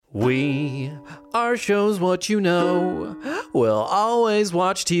We are Shows What You Know. We'll always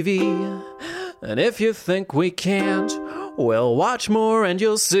watch TV. And if you think we can't, well, watch more and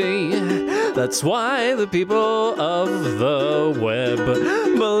you'll see. That's why the people of the web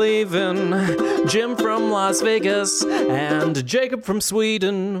believe in Jim from Las Vegas and Jacob from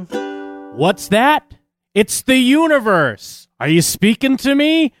Sweden. What's that? It's the universe. Are you speaking to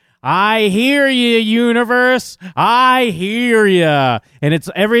me? I hear you, universe. I hear you. And it's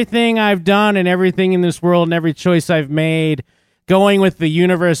everything I've done and everything in this world and every choice I've made. Going with the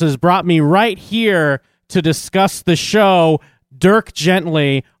universe has brought me right here to discuss the show Dirk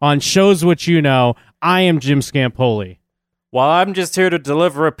Gently on Shows What You Know. I am Jim Scampoli. Well, I'm just here to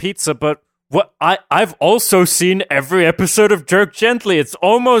deliver a pizza, but what I've also seen every episode of Dirk Gently. It's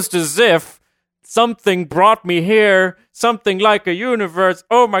almost as if something brought me here, something like a universe.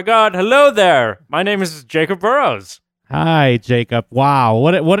 Oh my God, hello there. My name is Jacob Burrows. Hi, Jacob. Wow,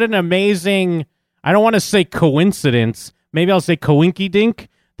 what an amazing, I don't want to say coincidence, maybe I'll say coinky-dink,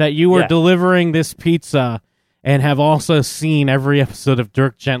 that you were delivering this pizza and have also seen every episode of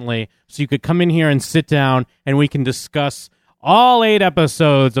Dirk Gently, so you could come in here and sit down and we can discuss all 8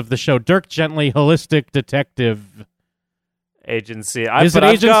 episodes of the show Dirk Gently Holistic Detective Agency. Is it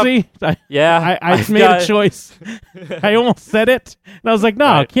agency? Yeah. I made a choice. I almost said it. And I was like,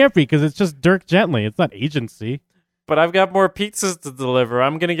 no, It can't be because it's just Dirk Gently. It's not agency. But I've got more pizzas to deliver.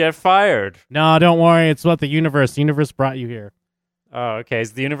 I'm going to get fired. No, don't worry. It's about the universe. The universe brought you here. Oh, okay.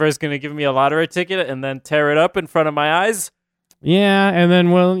 Is the universe going to give me a lottery ticket and then tear it up in front of my eyes? Yeah, and then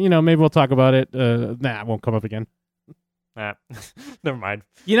maybe we'll talk about it. It won't come up again. Never mind.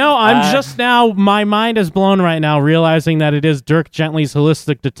 I'm just now, my mind is blown right now realizing that it is Dirk Gently's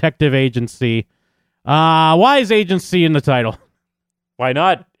Holistic Detective Agency. Why is agency in the title? Why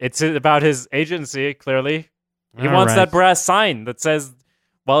not? It's about his agency, clearly. He wants that brass sign that says,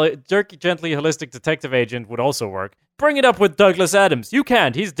 well, Dirk Gently Holistic Detective Agent would also work. Bring it up with Douglas Adams. You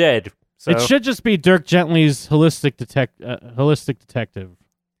can't. He's dead. So. It should just be Dirk Gently's Holistic Detective.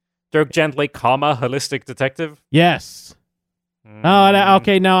 Dirk Gently, Holistic Detective? Yes. Oh,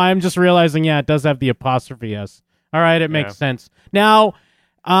 okay, no, I'm just realizing, it does have the apostrophe S. All right, it makes sense. Now,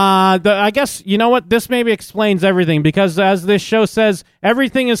 I guess, you know what? This maybe explains everything, because as this show says,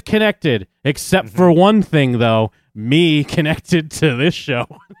 everything is connected, except for one thing, though, me connected to this show.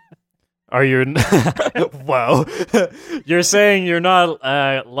 Are you... Well, you're saying you're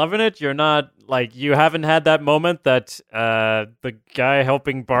not loving it? You're not, you haven't had that moment that the guy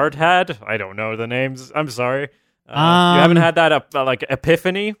helping Bart had? I don't know the names. I'm sorry. You haven't had that,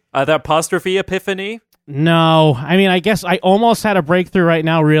 epiphany? That apostrophe epiphany? No. I mean, I guess I almost had a breakthrough right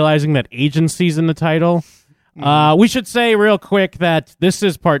now realizing that agency's in the title. We should say real quick that this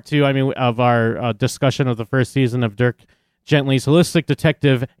is part 2, of our discussion of the first season of Dirk Gently's Holistic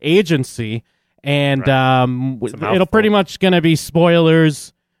Detective Agency. And it'll pretty much going to be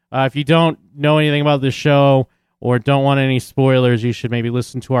spoilers. If you don't know anything about the show or don't want any spoilers, you should maybe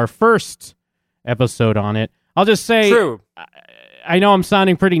listen to our first episode on it. I'll just say, True. I know I'm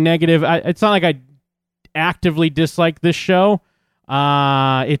sounding pretty negative. It's not like I actively dislike this show.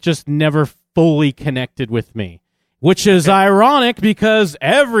 It just never fully connected with me, which is ironic because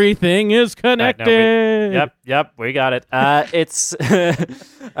everything is connected. Yep, we got it. It's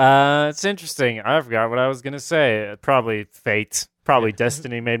it's interesting. I forgot what I was going to say. Probably fate. Probably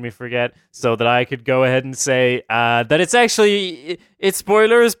destiny made me forget, so that I could go ahead and say that it's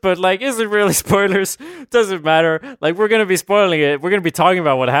spoilers, but is it really spoilers? Doesn't matter. We're going to be spoiling it. We're going to be talking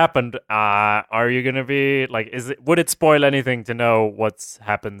about what happened. Are you going to be would it spoil anything to know what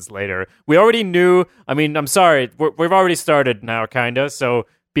happens later? We already knew. I'm sorry. We've already started now, kinda. So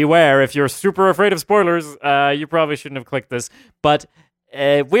beware. If you're super afraid of spoilers, you probably shouldn't have clicked this. But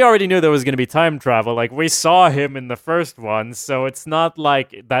we already knew there was going to be time travel. We saw him in the first one, so it's not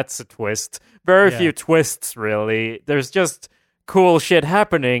like that's a twist. Very few twists, really. There's just cool shit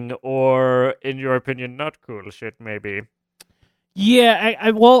happening, or, in your opinion, not cool shit, maybe. Yeah,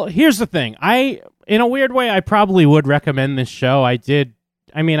 well, here's the thing. In a weird way, I probably would recommend this show. I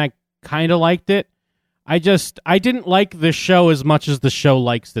kind of liked it. I didn't like the show as much as the show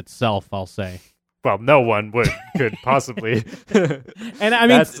likes itself, I'll say. Well, no one could possibly.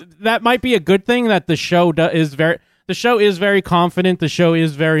 And that might be a good thing that the show is very confident. The show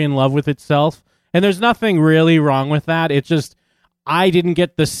is very in love with itself, and there's nothing really wrong with that. It's just I didn't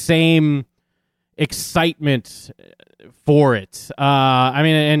get the same excitement for it.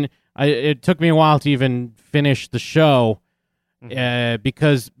 It took me a while to even finish the show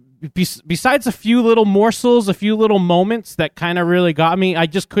because besides a few little morsels, a few little moments that kind of really got me, I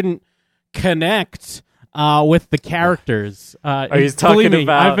just couldn't connect with the characters. Are you talking believe me,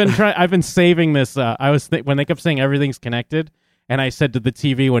 about? I've been saving this. When they kept saying everything's connected, and I said to the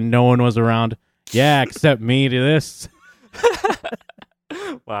TV when no one was around, "Yeah, except me to this."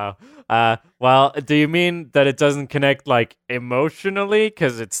 Wow. Well, do you mean that it doesn't connect like emotionally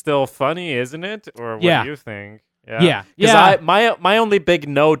because it's still funny, isn't it? Or what Yeah. do you think? Yeah. Because my only big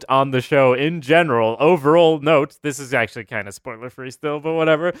note on the show in general, overall note, this is actually kind of spoiler free still, but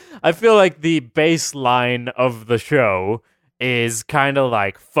whatever. I feel like the baseline of the show is kind of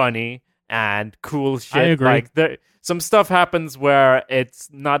like funny and cool shit. I agree. Like some stuff happens where it's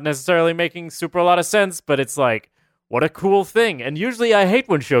not necessarily making super a lot of sense, but it's like, what a cool thing. And usually I hate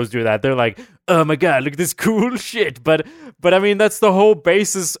when shows do that. They're like, oh my God, look at this cool shit. But I mean, that's the whole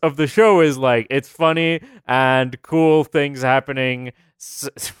basis of the show is like, it's funny and cool things happening.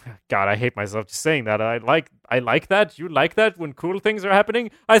 God, I hate myself just saying that. I like that. You like that when cool things are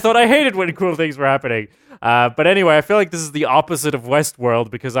happening? I thought I hated when cool things were happening. But anyway, I feel like this is the opposite of Westworld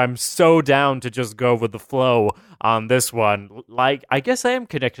because I'm so down to just go with the flow on this one. Like, I guess I am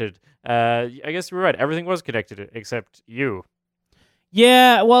connected. I guess you're right. Everything was connected except you.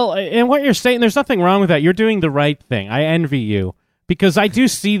 Yeah, well, and what you're saying, there's nothing wrong with that. You're doing the right thing. I envy you because I do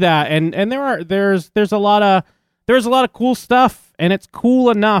see that, and there's a lot of cool stuff, and it's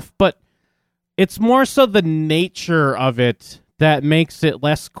cool enough, but it's more so the nature of it that makes it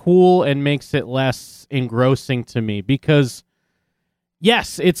less cool and makes it less engrossing to me. Because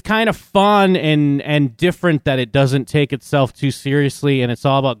yes, it's kind of fun and different that it doesn't take itself too seriously, and it's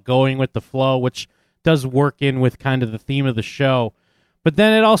all about going with the flow, which does work in with kind of the theme of the show. But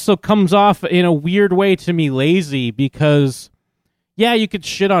then it also comes off in a weird way to me lazy because, yeah, you could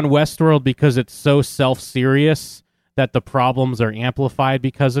shit on Westworld because it's so self-serious that the problems are amplified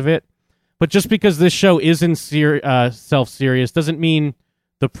because of it. But just because this show isn't self-serious doesn't mean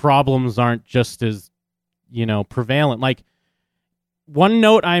the problems aren't just as, prevalent. Like, one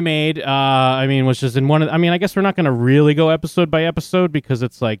note I made, was just in one of... I guess we're not going to really go episode by episode because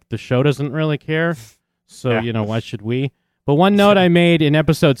it's like the show doesn't really care. So, Yeah. Why should we? But one note I made in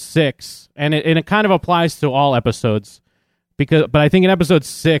episode 6, and it kind of applies to all episodes, but I think in episode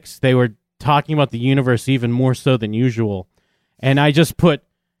 6 they were talking about the universe even more so than usual, and I just put,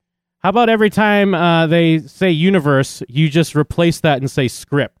 how about every time they say universe, you just replace that and say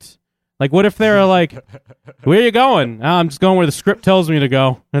script? Like, what if they're like, where are you going? I'm just going where the script tells me to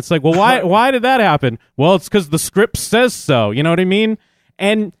go. And it's like, well, why did that happen? Well, it's because the script says so. You know what I mean?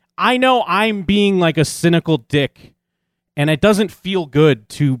 And I know I'm being like a cynical dick, and it doesn't feel good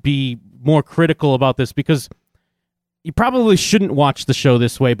to be more critical about this because you probably shouldn't watch the show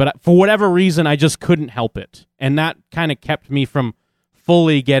this way, but for whatever reason, I just couldn't help it. And that kind of kept me from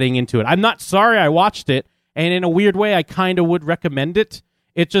fully getting into it. I'm not sorry I watched it, and in a weird way, I kind of would recommend it.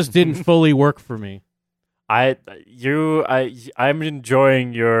 It just didn't fully work for me. I'm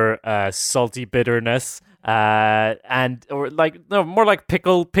enjoying your salty bitterness, more like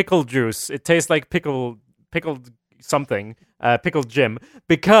pickle juice. It tastes like pickled something, pickled Jim,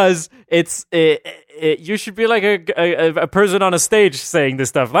 because you should be like a person on a stage saying this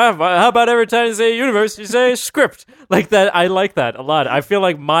stuff. How about every time you say universe, you say script like that? I like that a lot. I feel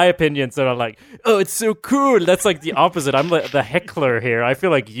like my opinions are like, oh, it's so cool. That's like the opposite. I'm the heckler here. I feel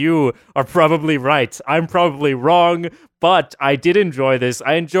like you are probably right. I'm probably wrong. But I did enjoy this.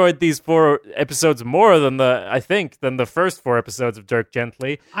 I enjoyed these 4 episodes more than the first 4 episodes of Dirk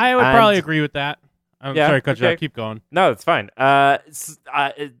Gently. I would probably agree with that. I'm sorry, cut you off. Keep going. No, that's fine.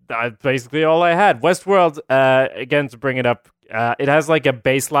 Basically all I had. Westworld, again, to bring it up, it has like a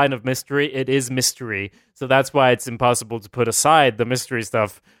baseline of mystery. It is mystery. So that's why it's impossible to put aside the mystery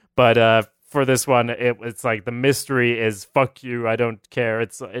stuff. But for this one, it's like the mystery is fuck you, I don't care.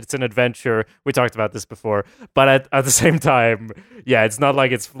 It's an adventure. We talked about this before. But at the same time, yeah, it's not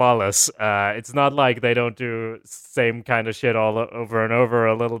like it's flawless. It's not like they don't do same kind of shit all over and over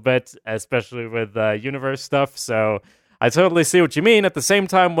a little bit, especially with universe stuff. So I totally see what you mean. At the same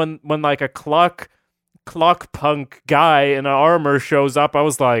time, when like a clock punk guy in an armor shows up, I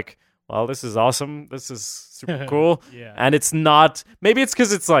was like, well, this is awesome. This is super cool. Yeah. And it's not, maybe it's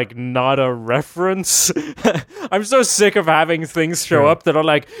because it's like not a reference. I'm so sick of having things show up that are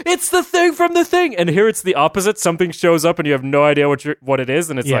like, it's the thing from the thing. And here it's the opposite. Something shows up and you have no idea what it is.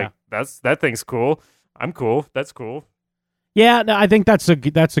 And it's like, that thing's cool. I'm cool. That's cool. Yeah, no, I think that's a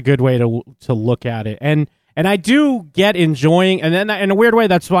good way to look at it. And I do get enjoying, and then in a weird way,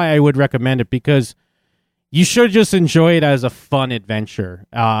 that's why I would recommend it, because you should just enjoy it as a fun adventure.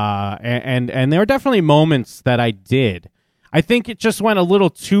 And there are definitely moments that I did. I think it just went a little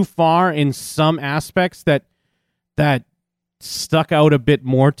too far in some aspects that stuck out a bit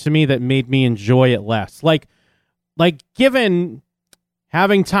more to me that made me enjoy it less. Like given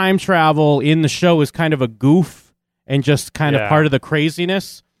having time travel in the show is kind of a goof and just kind of part of the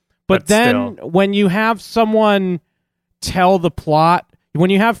craziness. But then when you have someone tell the plot, when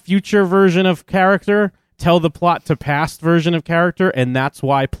you have future version of character tell the plot to past version of character, and that's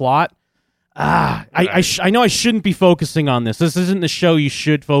why plot. I know I shouldn't be focusing on this. This isn't the show you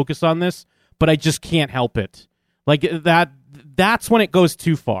should focus on this, but I just can't help it. Like that's when it goes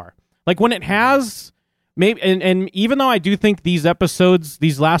too far. Like when it has maybe, and even though I do think these episodes,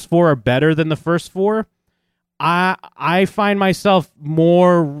 these last 4 are better than the first 4, I find myself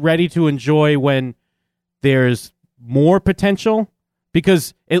more ready to enjoy when there's more potential,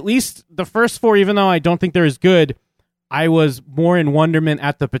 because at least the first 4, even though I don't think they're as good, I was more in wonderment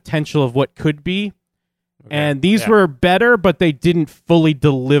at the potential of what could be. Okay. And these were better, but they didn't fully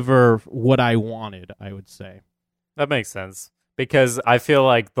deliver what I wanted, I would say. That makes sense, because I feel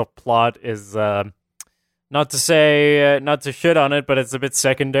like the plot is not to shit on it, but it's a bit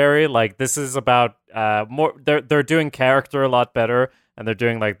secondary. Like this is about more. They're doing character a lot better, and they're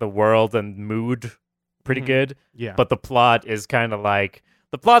doing like the world and mood pretty good. Yeah. But the plot is kind of like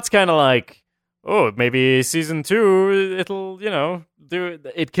oh, maybe season 2 it'll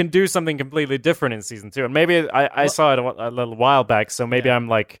it can do something completely different in season 2, and maybe I saw it a little while back, so maybe I'm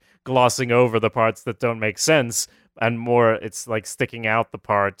like glossing over the parts that don't make sense. And more, it's like sticking out the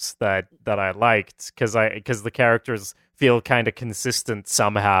parts that I liked, because the characters feel kind of consistent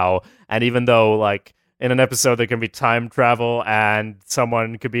somehow. And even though like in an episode there can be time travel and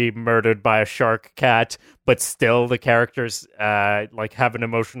someone could be murdered by a shark cat, but still the characters like have an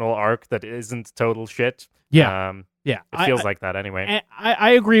emotional arc that isn't total shit. Yeah, it feels like that anyway.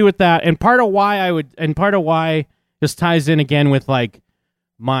 I agree with that, and part of why this ties in again with like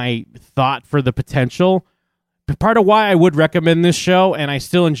my thought for the potential. Part of why I would recommend this show, and I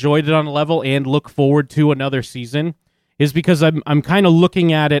still enjoyed it on a level and look forward to another season, is because I'm kind of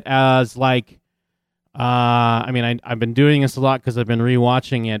looking at it as like, I've been doing this a lot because I've been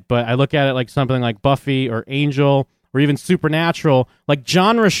rewatching it, but I look at it like something like Buffy or Angel or even Supernatural, like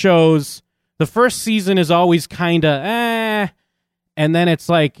genre shows. The first season is always kind of and then it's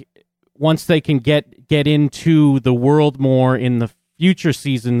like once they can get into the world more in the future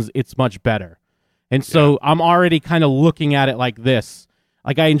seasons, it's much better. And so I'm already kind of looking at it like this.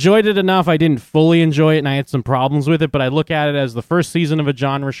 Like I enjoyed it enough. I didn't fully enjoy it, and I had some problems with it, but I look at it as the first season of a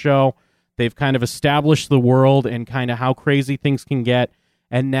genre show. They've kind of established the world and kind of how crazy things can get,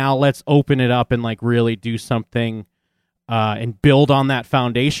 and now let's open it up and like really do something and build on that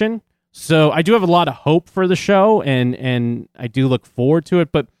foundation. So I do have a lot of hope for the show, and I do look forward to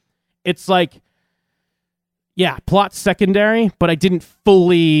it, but it's like, yeah, plot secondary, but I didn't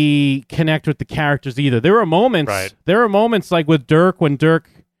fully connect with the characters either. There were moments like with Dirk, when Dirk,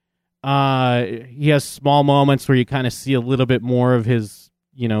 he has small moments where you kind of see a little bit more of his,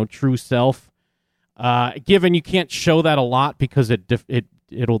 true self. Given you can't show that a lot because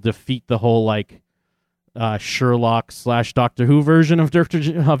it'll defeat the whole like Sherlock / Doctor Who version of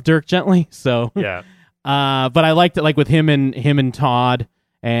Dirk Gently. So yeah, but I liked it like with him and Todd.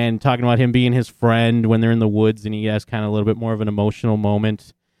 And talking about him being his friend when they're in the woods, and he has kind of a little bit more of an emotional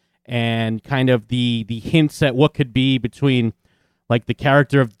moment, and kind of the hints at what could be between like the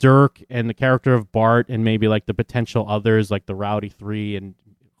character of Dirk and the character of Bart, and maybe like the potential others like the Rowdy Three and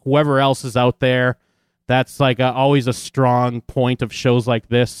whoever else is out there. That's like always a strong point of shows like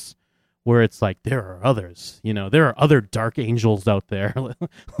this, where it's like there are others. There are other Dark Angels out there.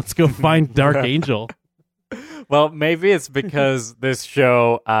 Let's go find Dark Angel. Well, maybe it's because this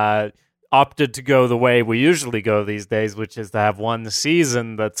show opted to go the way we usually go these days, which is to have one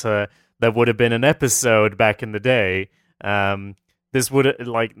season that would have been an episode back in the day. This would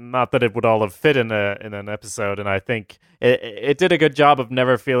not that it would all have fit in an episode, and I think it did a good job of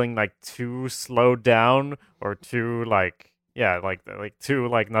never feeling like too slowed down or too too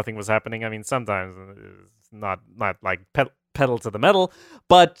like nothing was happening. I mean, sometimes it's not like pedal to the metal,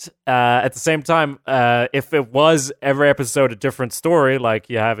 but at the same time, if it was every episode a different story like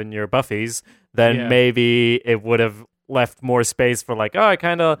you have in your Buffys, then maybe it would have left more space for like, oh, I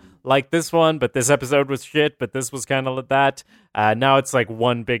kind of like this one, but this episode was shit, but this was kind of that. Now it's like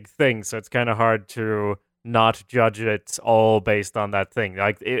one big thing, so it's kind of hard to not judge it all based on that thing.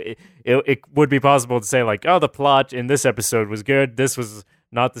 Like it would be possible to say like, oh, the plot in this episode was good, this was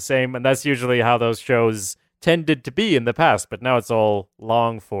not the same, and that's usually how those shows tended to be in the past, but now it's all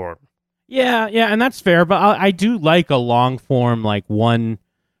long form. Yeah, and that's fair, but I do like a long form, like one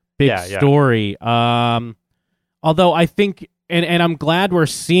big story. Although I think and I'm glad we're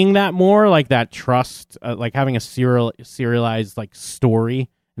seeing that more, like that trust, like having a serialized like story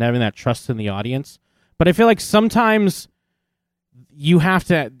and having that trust in the audience. But I feel like sometimes you have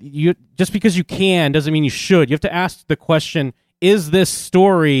to, just because you can doesn't mean you should. You have to ask the question: is this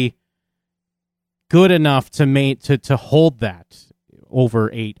story good enough to hold that over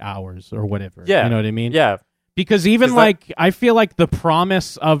 8 hours or whatever? Yeah, you know what I mean? Yeah, because even I feel like the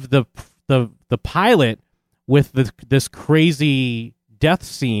promise of the pilot with this crazy death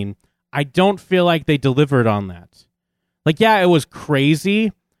scene, I don't feel like they delivered on that. Like, yeah, it was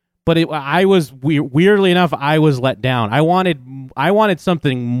crazy, but I was weirdly enough, I was let down. I wanted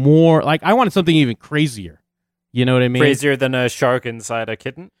something more. Like, I wanted something even crazier. You know what I mean? Crazier than a shark inside a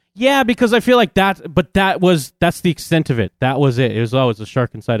kitten. Yeah, because I feel like that's the extent of it. That was it. It was always a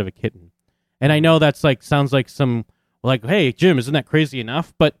shark inside of a kitten. And I know that's like sounds like some like, hey, Jim, isn't that crazy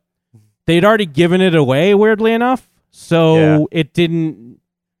enough? But they'd already given it away, weirdly enough. So it didn't.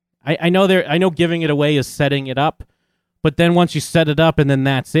 I know giving it away is setting it up, but then once you set it up and then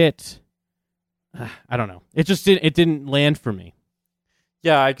that's it, I don't know. It just didn't land for me.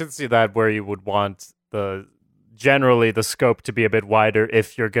 Yeah, I can see that where you would want generally the scope to be a bit wider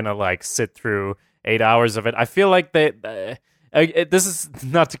if you're gonna like sit through 8 hours of it. I feel like this is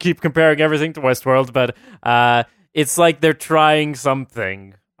not to keep comparing everything to Westworld, but it's like they're trying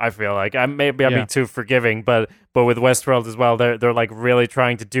something. I feel like I'm being too forgiving, but with Westworld as well, they're like really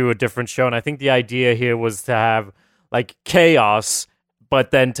trying to do a different show, and I think the idea here was to have like chaos, but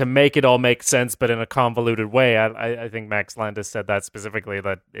then to make it all make sense, but in a convoluted way. I think Max Landis said that specifically,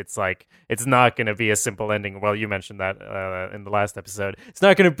 that it's like it's not going to be a simple ending. Well, you mentioned that in the last episode. It's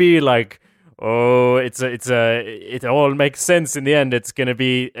not going to be like, oh, it all makes sense in the end. It's going to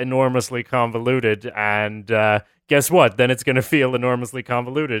be enormously convoluted, and guess what? Then it's going to feel enormously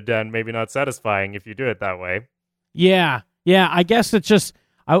convoluted and maybe not satisfying if you do it that way. Yeah. I guess it's just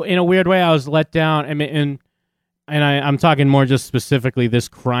in a weird way I was let down. I mean, and I'm talking more just specifically this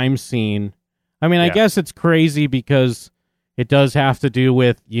crime scene. I mean, I guess it's crazy because it does have to do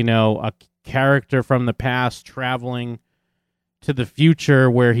with, a character from the past traveling to the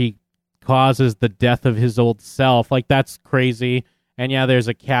future where he causes the death of his old self. Like, that's crazy. And yeah, there's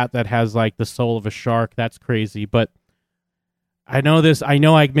a cat that has like the soul of a shark. That's crazy. But I know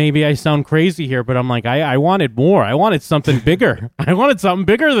maybe I sound crazy here, but I'm like, I wanted more. I wanted something bigger. I wanted something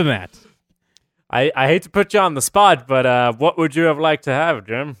bigger than that. I hate to put you on the spot, but what would you have liked to have,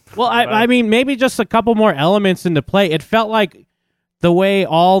 Jim? Well, I mean, maybe just a couple more elements into play. It felt like the way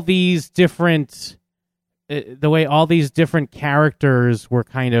all these different characters were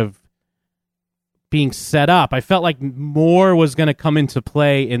kind of being set up. I felt like more was going to come into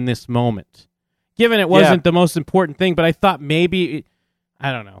play in this moment, given it wasn't the most important thing. But I thought maybe,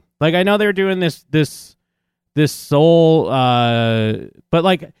 I don't know. Like, I know they're doing this soul, but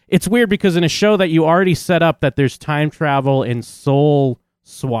like, it's weird because in a show that you already set up that there's time travel and soul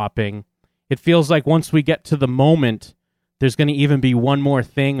swapping, it feels like once we get to the moment, there's going to even be one more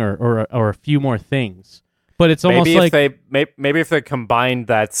thing or a few more things. But it's almost maybe if they combined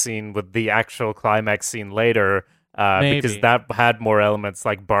that scene with the actual climax scene later, because that had more elements,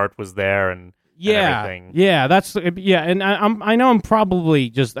 like Bart was there and everything. Yeah, and I know I'm probably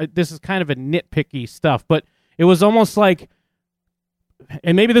just this is kind of a nitpicky stuff, but it was almost like,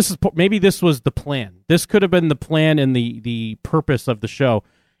 and maybe this was the plan. This could have been the plan, and the purpose of the show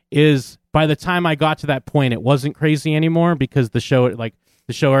is by the time I got to that point, it wasn't crazy anymore because the show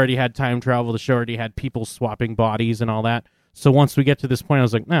already had time travel. The show already had people swapping bodies and all that. So once we get to this point, I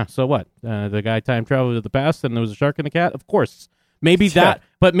was like, so what? The guy time traveled to the past, and there was a shark in the cat. Of course, maybe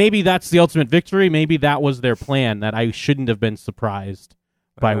that's the ultimate victory. Maybe that was their plan. That I shouldn't have been surprised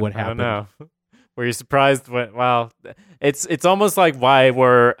by what happened. I don't know. Were you surprised? Well, it's almost like why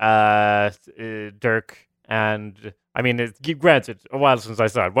were Dirk and I mean, granted, a while since I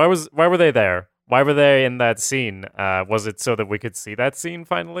saw it. Why were they there? Why were they in that scene? Was it so that we could see that scene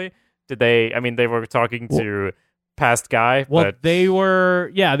finally? Did they? I mean, they were talking to past guy. Well, but they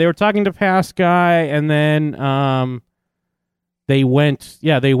were talking to past guy, and then they went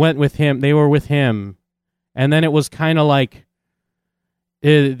with him. They were with him, and then it was kind of like.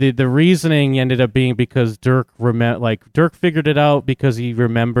 The reasoning ended up being because Dirk figured it out because he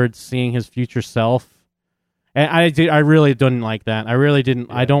remembered seeing his future self, and I really didn't like that. I really didn't.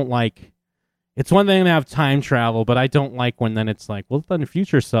 Yeah. I don't like. It's one thing to have time travel, but I don't like when then it's like, well, then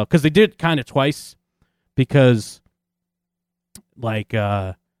future self, because they did kind of twice, because like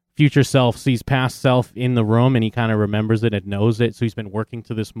future self sees past self in the room and he kind of remembers it and knows it, so he's been working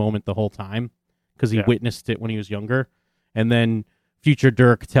to this moment the whole time because he witnessed it when he was younger, and then. Future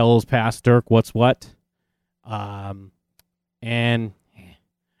Dirk tells past Dirk what's what. and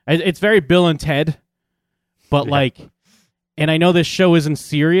it's very Bill and Ted, but like, and I know this show isn't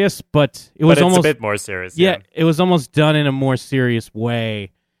serious, but it was almost a bit more serious. Yeah, it was almost done in a more serious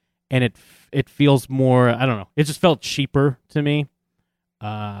way, and it feels more. I don't know. It just felt cheaper to me,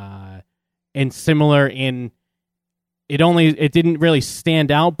 and similar in. It didn't really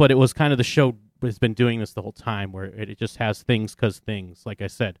stand out, but it was kind of the show has been doing this the whole time, where it just has things because things, like I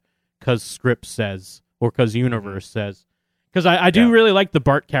said, because script says or because universe says. Because I do really like the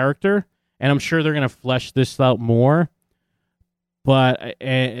Bart character, and I'm sure they're gonna flesh this out more. But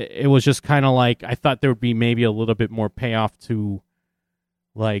it was just kind of like I thought there would be maybe a little bit more payoff to,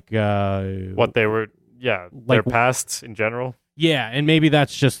 like what they were, their past in general. Yeah, and maybe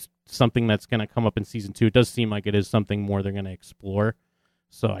that's just something that's going to come up in season 2. It does seem like it is something more they're going to explore.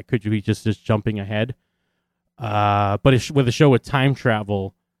 So I could be just jumping ahead. But with a show with time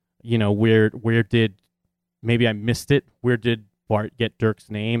travel, where did, maybe I missed it. Where did Bart get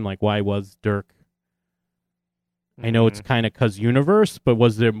Dirk's name? Like, why was Dirk? I know it's kind of because universe, but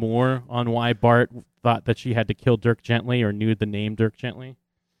was there more on why Bart thought that she had to kill Dirk Gently or knew the name Dirk Gently?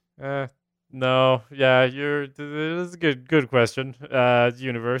 No, it is a good question.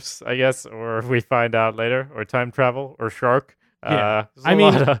 Universe, I guess, or we find out later, or time travel, or shark. Yeah.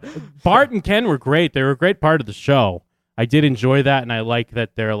 Bart and Ken were great. They were a great part of the show. I did enjoy that, and I like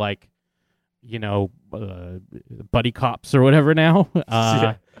that they're like, buddy cops or whatever now.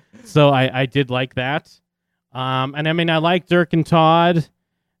 So I did like that. And I mean, I like Dirk and Todd,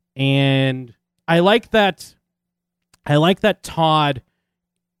 and I like that Todd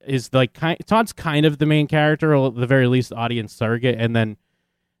is like Todd's kind of the main character, or at the very least audience surrogate, and then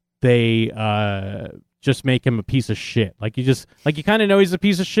they just make him a piece of shit. Like you kind of know he's a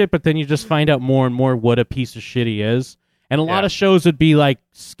piece of shit, but then you just find out more and more what a piece of shit he is. And a lot of shows would be like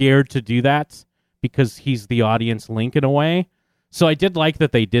scared to do that because he's the audience link in a way. So I did like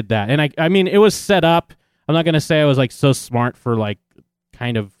that they did that, and I mean it was set up. I'm not gonna say I was like so smart for like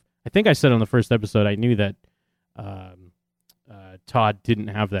kind of. I think I said on the first episode I knew that. Todd didn't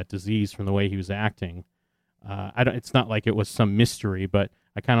have that disease from the way he was acting. It's not like it was some mystery, but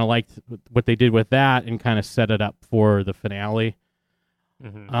I kind of liked what they did with that and kind of set it up for the finale.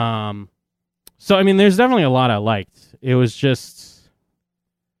 Mm-hmm. So I mean, there's definitely a lot I liked. It was just,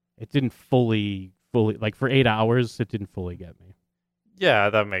 it didn't fully like for 8 hours, it didn't fully get me.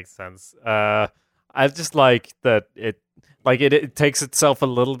 Yeah, that makes sense. I just like that it takes itself a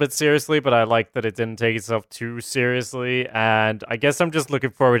little bit seriously, but I like that it didn't take itself too seriously. And I guess I'm just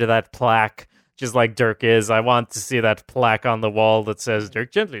looking forward to that plaque, just like Dirk is. I want to see that plaque on the wall that says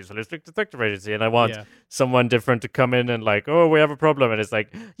Dirk Gently, Holistic Detective Agency. And I want someone different to come in and like, oh, we have a problem. And it's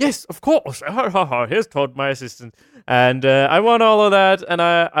like, yes, of course. Here's Todd, my assistant. And I want all of that. And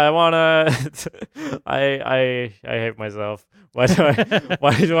I want to, I hate myself. Why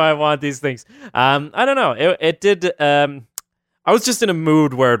do I want these things? I don't know. It did. I was just in a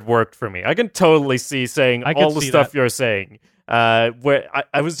mood where it worked for me. I can totally see saying all the stuff you're saying. Where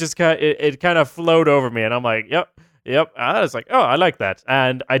I was just it kind of flowed over me, and I'm like, yep. I was like, oh, I like that,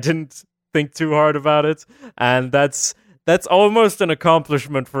 and I didn't think too hard about it, and that's almost an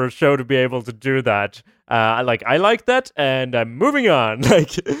accomplishment for a show to be able to do that. I like that, and I'm moving on.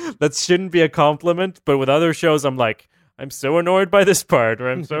 Like that shouldn't be a compliment, but with other shows, I'm like, I'm so annoyed by this part,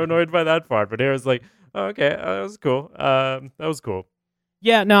 or I'm so annoyed by that part. But here it's like, oh, okay, that was cool. That was cool.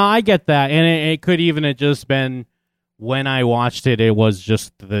 Yeah, no, I get that, and it could even have just been when I watched it. It was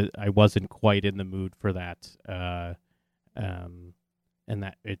just that I wasn't quite in the mood for that, and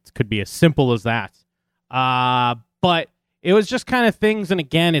that it could be as simple as that. But it was just kind of things, and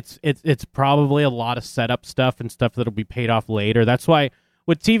again, it's probably a lot of setup stuff and stuff that'll be paid off later. That's why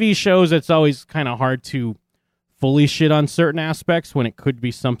with TV shows, it's always kind of hard to fully shit on certain aspects when it could be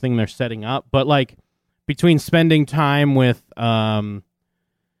something they're setting up. But like between spending time with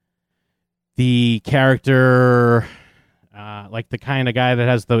the character, like the kind of guy that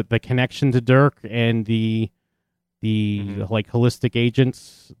has the connection to Dirk, and the like holistic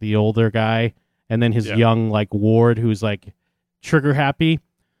agents, the older guy, and then his young like ward who's like trigger happy.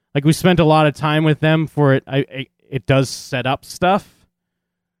 Like we spent a lot of time with them for it. It does set up stuff.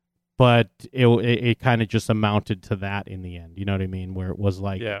 But it kind of just amounted to that in the end. You know what I mean? Where it was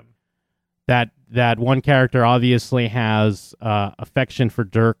like that one character obviously has affection for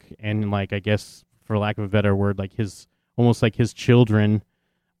Dirk, and like I guess for lack of a better word, like his almost like his children.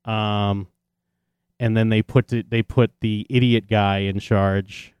 And then they put the idiot guy in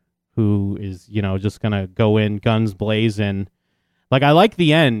charge, who is just gonna go in guns blazing. Like I like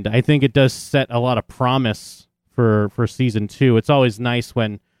the end. I think it does set a lot of promise for season 2. It's always nice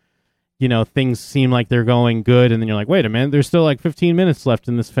when things seem like they're going good, and then you're like, wait a minute, there's still like 15 minutes left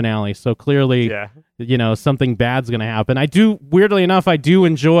in this finale, so clearly, something bad's gonna happen. Weirdly enough, I do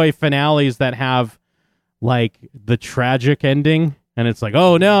enjoy finales that have like the tragic ending, and it's like,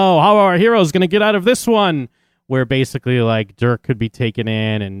 oh no, how are our heroes gonna get out of this one? Where basically like Dirk could be taken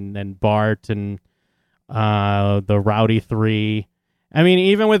in, and Bart and the Rowdy Three. I mean,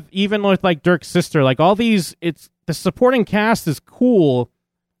 even with like Dirk's sister, like all these, it's the supporting cast is cool.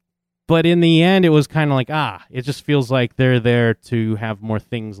 But in the end, it was kind of like, it just feels like they're there to have more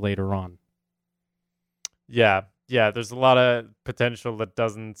things later on. Yeah, there's a lot of potential that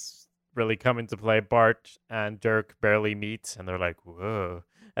doesn't really come into play. Bart and Dirk barely meet, and they're like, whoa.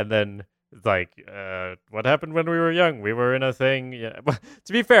 And then it's like, what happened when we were young? We were in a thing. Yeah.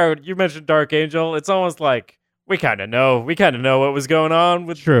 To be fair, you mentioned Dark Angel. It's almost like we kind of know what was going on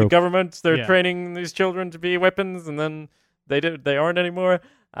with the government. They're training these children to be weapons, and then they aren't anymore.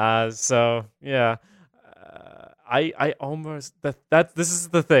 So yeah, I almost that this is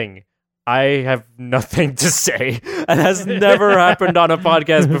the thing. I have nothing to say. It has never happened on a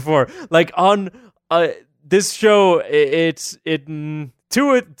podcast before. Like on this show,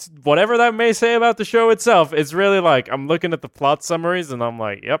 whatever that may say about the show itself, it's really like I'm looking at the plot summaries and I'm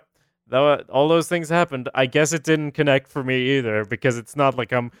like, yep, all those things happened. I guess it didn't connect for me either because it's not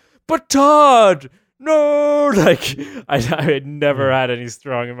like but Todd. No, like I had never had any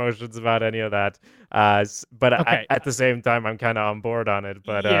strong emotions about any of that. But okay. At the same time, I'm kind of on board on it.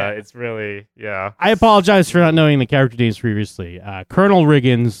 But it's really, I apologize for not knowing the character names previously. Colonel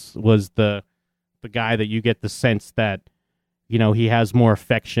Riggins was the guy that you get the sense that he has more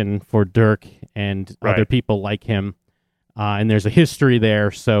affection for Dirk and other people like him, and there's a history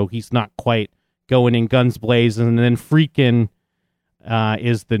there, so he's not quite going in guns blazing. And then Freakin'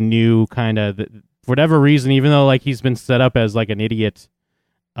 is the new kind of. For whatever reason, even though like he's been set up as like an idiot,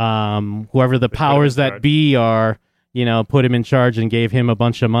 whoever the powers that be are, put him in charge and gave him a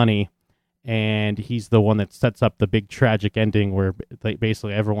bunch of money, and he's the one that sets up the big tragic ending where like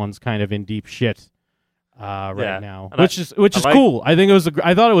basically everyone's kind of in deep shit right now, which is cool. I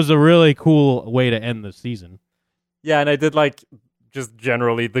thought it was a really cool way to end the season. Yeah, and I did like just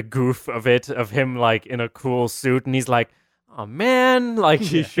generally the goof of it, of him like in a cool suit, and he's like, oh man, like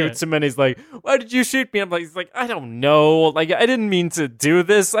he shoots him and he's like, why did you shoot me? He's like, I don't know. Like, I didn't mean to do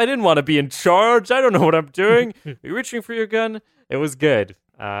this. I didn't want to be in charge. I don't know what I'm doing. Are you reaching for your gun? It was good.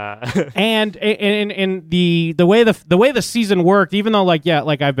 And the way the season worked, even though like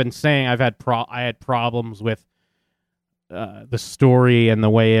I've been saying, I had problems with the story and the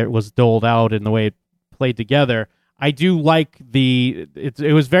way it was doled out and the way it played together. I do like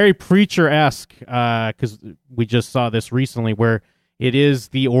it was very Preacher-esque because we just saw this recently where it is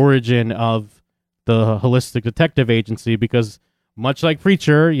the origin of the Holistic Detective Agency because much like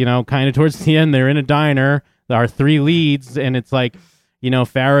Preacher, kind of towards the end, they're in a diner, there are three leads, and it's like,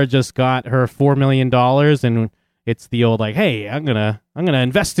 Farrah just got her $4 million and it's the old like, hey, I'm gonna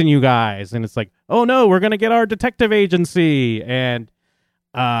invest in you guys, and it's like, oh no, we're gonna get our detective agency, and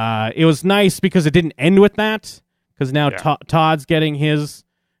it was nice because it didn't end with that. Because now Todd's getting his,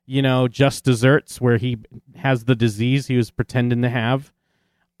 just desserts where he has the disease he was pretending to have.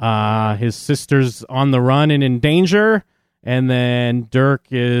 His sister's on the run and in danger. And then Dirk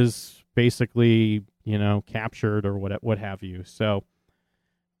is basically, captured or what have you. So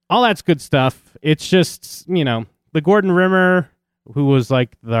all that's good stuff. It's just, the Gordon Rimmer, who was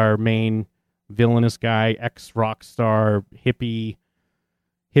like our main villainous guy, ex-rock star, hippie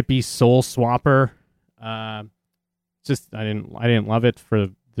soul swapper. Just I didn't love it for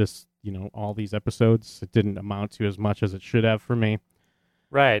this, all these episodes. It didn't amount to as much as it should have for me.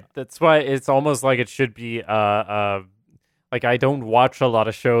 Right. That's why it's almost like it should be like I don't watch a lot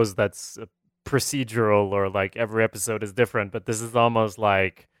of shows that's procedural or like every episode is different, but this is almost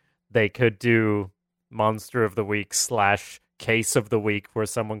like they could do Monster of the Week / Case of the Week where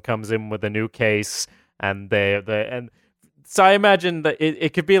someone comes in with a new case and so I imagine that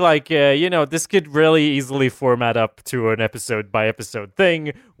it could be like, this could really easily format up to an episode by episode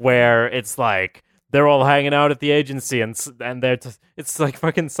thing where it's like they're all hanging out at the agency and it's like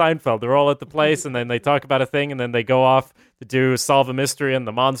fucking Seinfeld. They're all at the place and then they talk about a thing and then they go off to solve a mystery and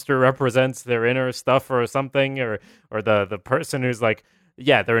the monster represents their inner stuff or something or the person who's like,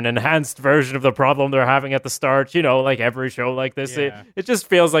 they're an enhanced version of the problem they're having at the start. Like every show like this, it just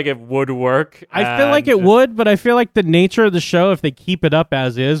feels like it would work. I feel like it would, but I feel like the nature of the show, if they keep it up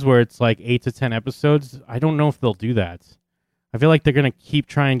as is, where it's like 8 to 10 episodes, I don't know if they'll do that. I feel like they're going to keep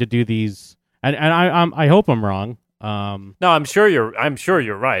trying to do these, and I hope I'm wrong. No, I'm sure you're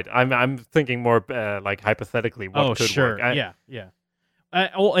right. I'm thinking more like hypothetically what could work. Yeah.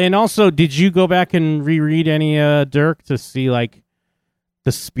 And also, did you go back and reread any Dirk to see like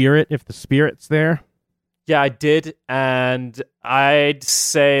the spirit, if the spirit's there? Yeah, I did, and I'd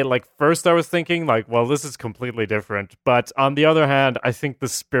say, like, first I was thinking, like, well, this is completely different, but on the other hand, I think the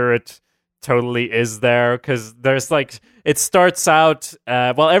spirit totally is there, because there's, like, it starts out,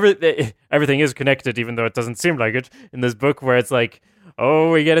 everything is connected, even though it doesn't seem like it, in this book, where it's like,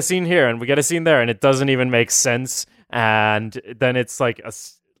 oh, we get a scene here, and we get a scene there, and it doesn't even make sense, and then it's, like,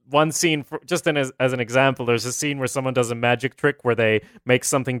 one scene, as an example, there's a scene where someone does a magic trick where they make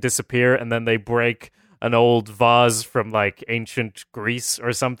something disappear, and then they break an old vase from like ancient Greece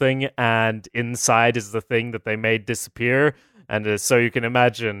or something, and inside is the thing that they made disappear, and so you can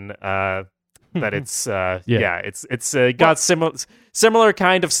imagine that it's it's got similar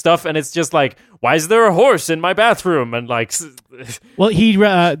kind of stuff, and it's just like, why is there a horse in my bathroom? And like, well,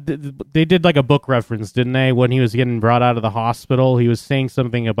 they did like a book reference, didn't they? When he was getting brought out of the hospital, he was saying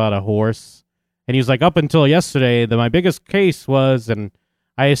something about a horse, and he was like, up until yesterday, my biggest case was, and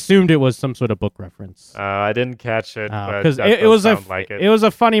I assumed it was some sort of book reference. I didn't catch it, because but it was it was a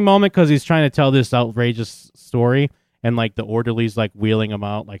funny moment because he's trying to tell this outrageous story, and like the orderly's like wheeling him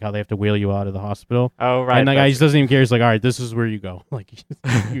out, like how they have to wheel you out of the hospital. Oh right, and the guy just doesn't even care. He's like, all right, this is where you go. Like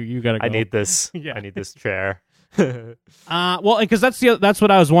you gotta go. I need this. Yeah. I need this chair. Well, because that's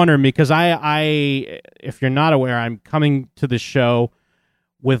what I was wondering, because I if you're not aware, I'm coming to the show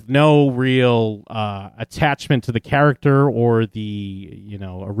with no real attachment to the character or the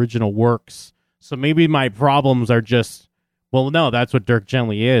original works. So maybe my problems are just, well, no, that's what Dirk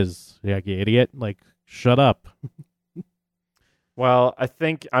Gently is. Yeah, you idiot. Like, shut up. Well, I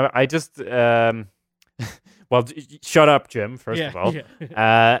think I just well, shut up, Jim. First of all,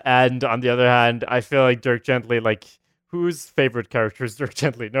 and on the other hand, I feel like Dirk Gently, like, whose favorite character is Dirk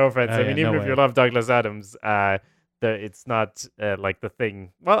Gently? No offense. I mean, even if you love Douglas Adams, it's not like the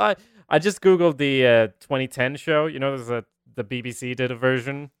thing. Well, I just googled the 2010 show. You know, the BBC did a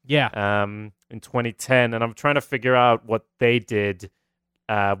version. Yeah. In 2010, and I'm trying to figure out what they did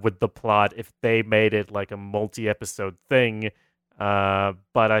with the plot, if they made it like a multi-episode thing. But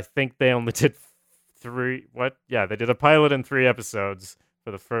I think they only did 3. What? Yeah, they did a pilot and 3 episodes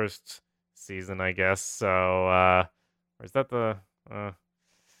for the first season, I guess. So, or is that the?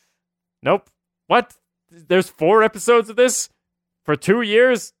 Nope. What? There's 4 episodes of this for 2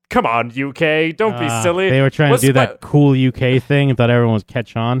 years? Come on, UK. Don't be silly. They were trying to do that cool UK thing and thought everyone would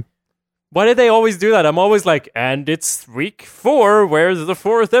catch on. Why did they always do that? I'm always like, and it's week 4. Where's the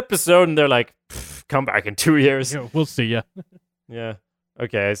 4th episode? And they're like, come back in 2 years. Yeah, we'll see ya. Yeah.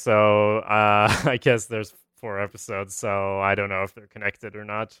 Okay, so I guess there's 4 episodes, so I don't know if they're connected or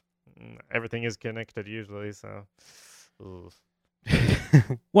not. Everything is connected usually, so... Ooh.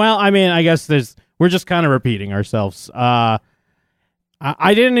 Well, I mean, I guess we're just kind of repeating ourselves. I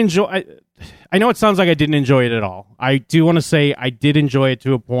didn't enjoy. I know it sounds like I didn't enjoy it at all. I do want to say I did enjoy it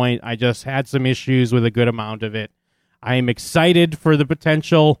to a point. I just had some issues with a good amount of it. I am excited for the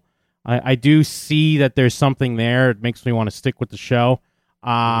potential. I do see that there's something there. It makes me want to stick with the show.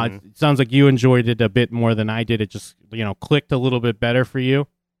 It sounds like you enjoyed it a bit more than I did. It just clicked a little bit better for you.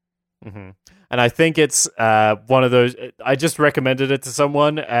 Mm-hmm. And I think it's one of those. I just recommended it to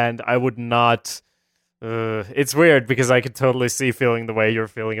someone, and I would not. It's weird because I could totally see feeling the way you're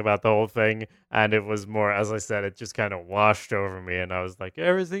feeling about the whole thing, and it was more, as I said, it just kind of washed over me, and I was like,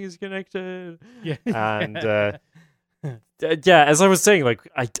 everything is connected. Yeah. And yeah, as I was saying, like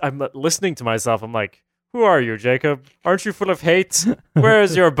I'm listening to myself. I'm like, who are you, Jacob? Aren't you full of hate? Where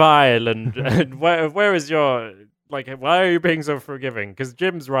is your bile, and where is your... Like, why are you being so forgiving? Because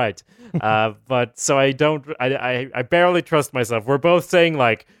Jim's right. But so I barely trust myself. We're both saying,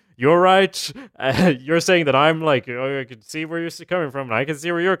 like, you're right. You're saying that I'm like, oh, I can see where you're coming from, and I can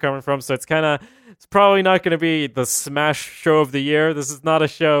see where you're coming from. So it's probably not going to be the smash show of the year. This is not a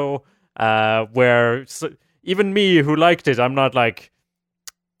show where even me who liked it, I'm not like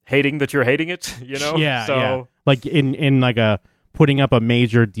hating that you're hating it, Yeah, so, yeah. Like in like a... putting up a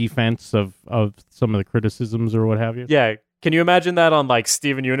major defense of some of the criticisms or what have you. Yeah. Can you imagine that on like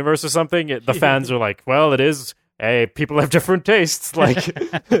Steven Universe or something? The fans are like, well, it is, hey, people have different tastes. Like,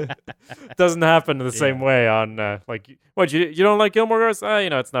 it doesn't happen in the same way on, like, what, you don't like Gilmore Girls?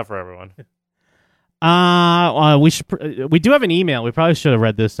 It's not for everyone. We do have an email. We probably should have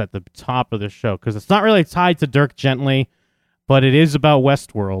read this at the top of the show because it's not really tied to Dirk Gently, but it is about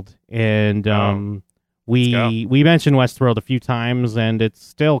Westworld. And, We mentioned Westworld a few times, and it's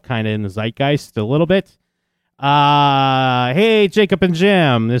still kind of in the zeitgeist a little bit. Hey, Jacob and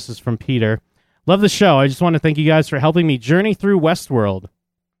Jim. This is from Peter. Love the show. I just want to thank you guys for helping me journey through Westworld.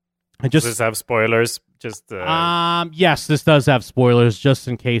 Does this have spoilers? Just Yes, this does have spoilers, just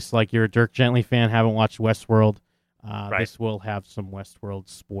in case like you're a Dirk Gently fan, haven't watched Westworld. Right. This will have some Westworld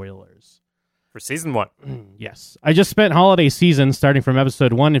spoilers. for season 1. Yes. I just spent holiday season starting from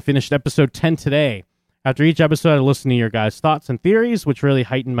episode 1 and finished episode 10 today. After each episode, I listened to your guys' thoughts and theories, which really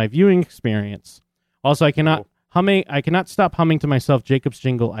heightened my viewing experience. Also, I cannot stop humming to myself Jacob's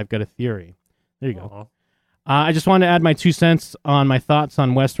jingle, I've got a theory. There you go. I just wanted to add my 2 cents on my thoughts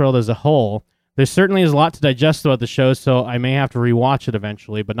on Westworld as a whole. There certainly is a lot to digest about the show, so I may have to rewatch it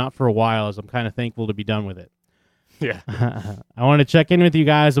eventually, but not for a while, as I'm kind of thankful to be done with it. Yeah. I want to check in with you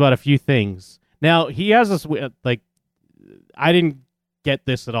guys about a few things. Now, he has this, like, I didn't get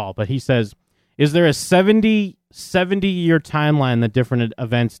this at all, but he says, is there a 70-year timeline that different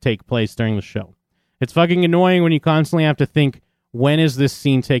events take place during the show? It's fucking annoying when you constantly have to think, when is this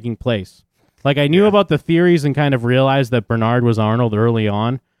scene taking place? Like, I knew about the theories and kind of realized that Bernard was Arnold early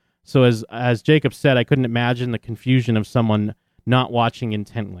on. So as Jacob said, I couldn't imagine the confusion of someone not watching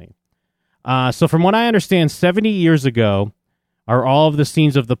intently. So from what I understand, 70 years ago are all of the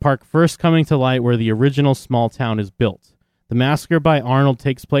scenes of the park first coming to light where the original small town is built. The massacre by Arnold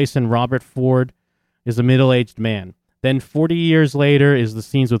takes place and Robert Ford is a middle-aged man. Then 40 years later is the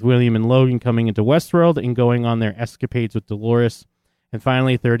scenes with William and Logan coming into Westworld and going on their escapades with Dolores. And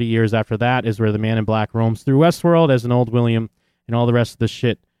finally, 30 years after that is where the Man in Black roams through Westworld as an old William, and all the rest of the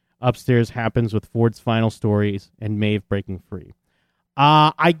shit upstairs happens with Ford's final stories and Maeve breaking free.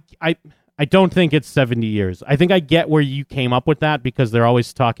 I don't think it's 70 years. I think I get where you came up with that because they're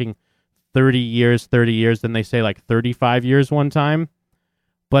always talking 30 years, then they say like 35 years one time.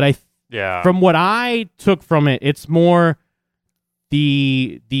 But from what I took from it, it's more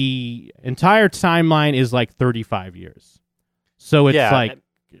the entire timeline is like 35 years. So it's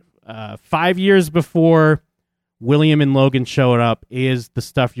 5 years before William and Logan showing up is the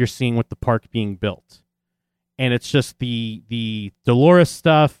stuff you're seeing with the park being built. And it's just the Dolores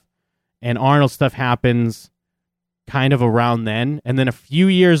stuff and Arnold stuff happens kind of around then. And then a few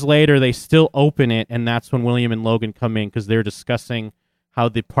years later, they still open it, and that's when William and Logan come in because they're discussing how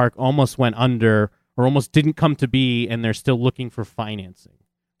the park almost went under or almost didn't come to be, and they're still looking for financing.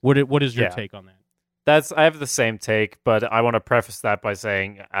 What is your take on that? I have the same take, but I want to preface that by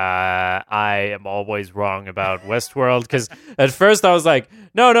saying I am always wrong about Westworld, because at first I was like,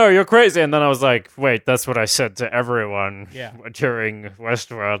 no, you're crazy, and then I was like, wait, that's what I said to everyone during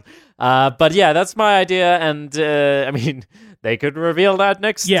Westworld. But yeah, that's my idea, and I mean, they could reveal that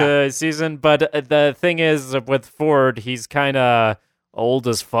next season, but the thing is, with Ford, he's kind of old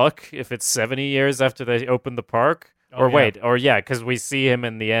as fuck if it's 70 years after they opened the park. Because we see him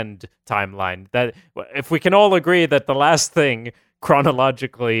in the end timeline. That if we can all agree that the last thing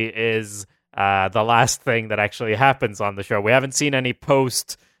chronologically is the last thing that actually happens on the show. We haven't seen any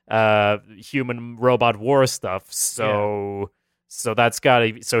post human robot war stuff, so that's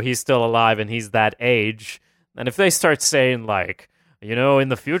gotta. So he's still alive and he's that age. And if they start saying like, in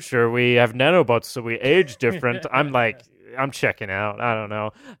the future we have nanobots, so we age different, I'm like, I'm checking out. I don't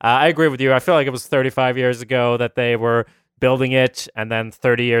know. I agree with you. I feel like it was 35 years ago that they were building it, and then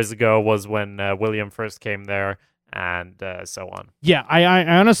 30 years ago was when William first came there, and so on. Yeah, I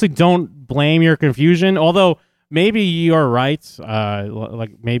honestly don't blame your confusion, although maybe you're right.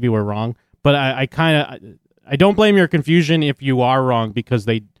 Like maybe we're wrong, but I don't blame your confusion if you are wrong, because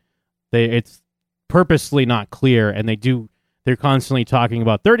it's purposely not clear, and they're constantly talking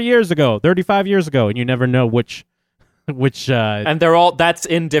about 30 years ago, 35 years ago, and you never know which and they're all, that's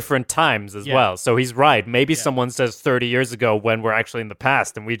in different times as well. So he's right. Maybe someone says 30 years ago when we're actually in the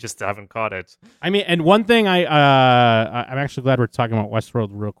past and we just haven't caught it. I mean, and one thing I'm actually glad we're talking about Westworld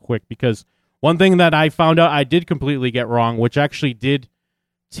real quick, because one thing that I found out I did completely get wrong, which actually did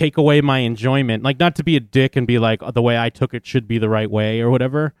take away my enjoyment, like not to be a dick and be like, the way I took it should be the right way or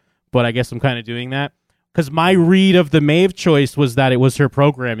whatever, but I guess I'm kind of doing that. Because my read of the Maeve choice was that it was her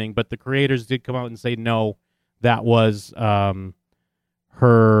programming, but the creators did come out and say no, that was her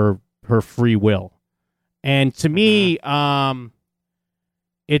free will. And to me, it doesn't...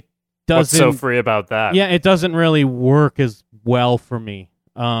 What's so free about that? Yeah, it doesn't really work as well for me.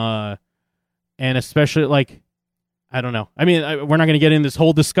 And especially, like, I don't know. I mean, we're not going to get in this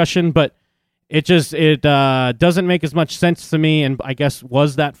whole discussion, but it doesn't make as much sense to me. And I guess,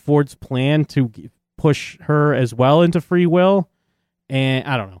 was that Ford's plan to push her as well into free will? And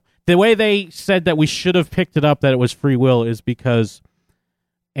I don't know. The way they said that we should have picked it up that it was free will is because,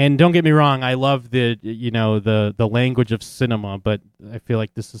 and don't get me wrong, I love the language of cinema, but I feel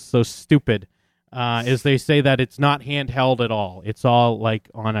like this is so stupid. Is they say that it's not handheld at all. It's all like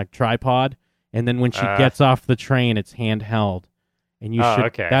on a tripod, and then when she gets off the train, it's handheld. And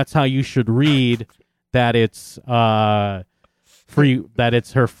that's how you should read that it's that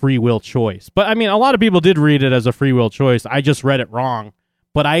it's her free will choice. But I mean, a lot of people did read it as a free will choice. I just read it wrong.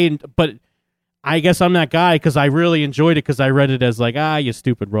 But I guess I'm that guy because I really enjoyed it because I read it as like, you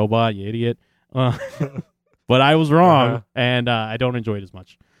stupid robot, you idiot. But I was wrong, and I don't enjoy it as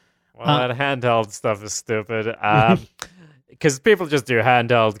much. Well, that handheld stuff is stupid. Because people just do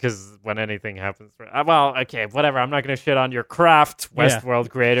handheld because when anything happens. Well, okay, whatever. I'm not going to shit on your craft, Westworld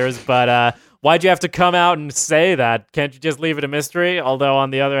creators, but why'd you have to come out and say that? Can't you just leave it a mystery? Although,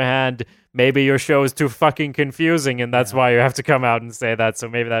 on the other hand, maybe your show is too fucking confusing, and that's why you have to come out and say that, so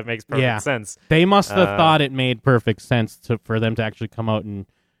maybe that makes perfect sense. They must have thought it made perfect sense for them to actually come out and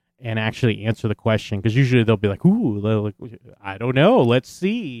actually answer the question, because usually they'll be like, ooh, I don't know, let's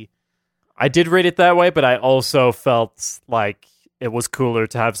see. I did read it that way, but I also felt like it was cooler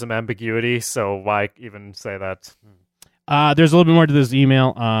to have some ambiguity, so why even say that? There's a little bit more to this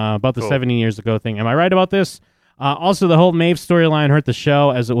email about the 70 years ago thing. Am I right about this? Also, the whole Maeve storyline hurt the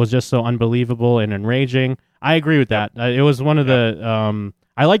show as it was just so unbelievable and enraging. I agree with that. It was one of the...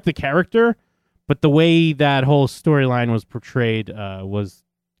 I liked the character, but the way that whole storyline was portrayed was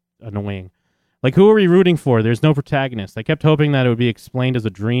annoying. Like, who are we rooting for? There's no protagonist. I kept hoping that it would be explained as a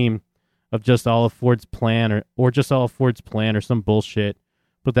dream of just Olive Ford's plan or just Olive Ford's plan or some bullshit,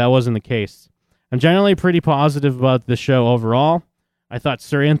 but that wasn't the case. I'm generally pretty positive about the show overall. I thought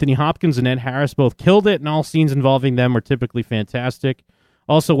Sir Anthony Hopkins and Ed Harris both killed it, and all scenes involving them were typically fantastic.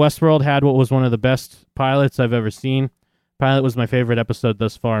 Also, Westworld had what was one of the best pilots I've ever seen. Pilot was my favorite episode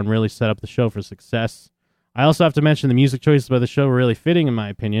thus far and really set up the show for success. I also have to mention the music choices by the show were really fitting, in my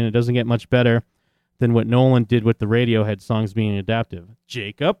opinion. It doesn't get much better than what Nolan did with the Radiohead songs being adaptive.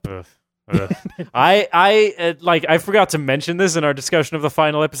 Jacob? I forgot to mention this in our discussion of the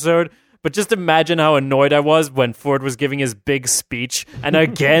final episode, but just imagine how annoyed I was when Ford was giving his big speech, and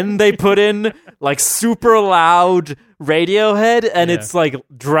again they put in like super loud Radiohead, and it's like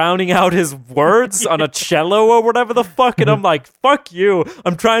drowning out his words on a cello or whatever the fuck, and I'm like, fuck you,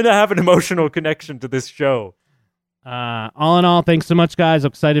 I'm trying to have an emotional connection to this show. All in all, thanks so much, guys. I'm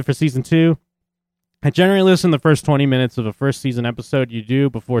excited for season 2. I generally listen to the first 20 minutes of a first season episode you do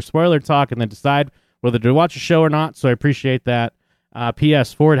before spoiler talk and then decide whether to watch a show or not, so I appreciate that.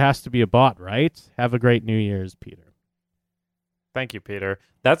 P.S. Ford has to be a bot, right? Have a great New Year's, Peter. Thank you, Peter.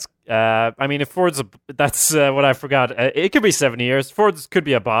 That's, if Ford's that's what I forgot. It could be 70 years. Ford could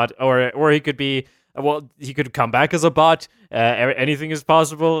be a bot, or he could be, he could come back as a bot. Anything is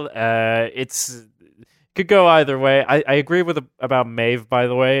possible. It could go either way. I agree about Maeve, by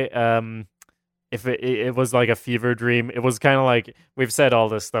the way. If it was like a fever dream, it was kind of like, we've said all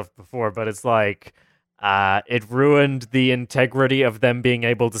this stuff before, but it's like, it ruined the integrity of them being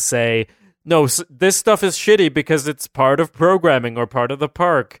able to say, no, this stuff is shitty because it's part of programming or part of the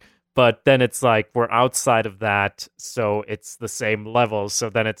park. But then it's like, we're outside of that, so it's the same level. So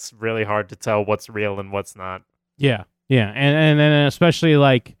then it's really hard to tell what's real and what's not. Yeah. And then especially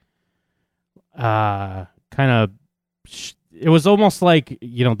like, kind of... It was almost like,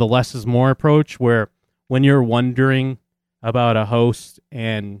 the less is more approach, where when you're wondering about a host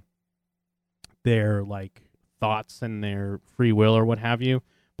and their like thoughts and their free will or what have you,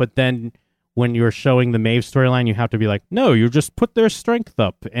 but then when you're showing the Maeve storyline, you have to be like, no, you just put their strength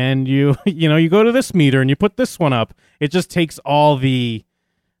up, and you go to this meter and you put this one up. It just takes all the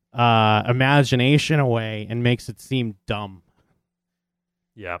imagination away and makes it seem dumb.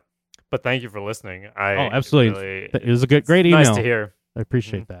 Yeah. But thank you for listening. Absolutely. It was a great email. Nice to hear. I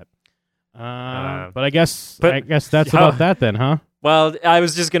appreciate that. But I guess that's about that then, huh? Well, I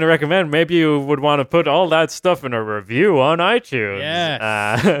was just going to recommend maybe you would want to put all that stuff in a review on iTunes.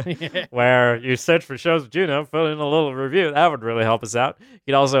 Yes. Where you search for Shows What You Know, fill in a little review. That would really help us out. You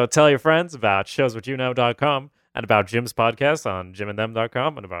can also tell your friends about showswhatyouKnow.com and about Jim's podcast on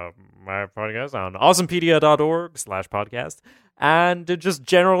jimandthem.com and about my podcast on awesomepedia.org/podcast. And to just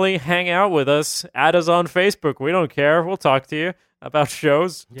generally hang out with us. Add us on Facebook. We don't care. We'll talk to you about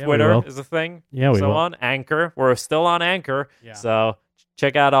shows. Yeah, Twitter is a thing. Yeah, we will. on Anchor. We're still on Anchor. Yeah. So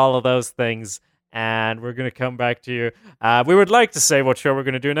check out all of those things. And we're going to come back to you. We would like to say what show we're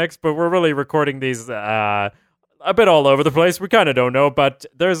going to do next, but we're really recording these a bit all over the place. We kind of don't know, but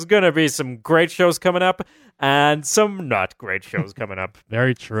there's going to be some great shows coming up and some not great shows coming up.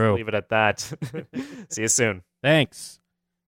 Very true. Leave it at that. See you soon. Thanks.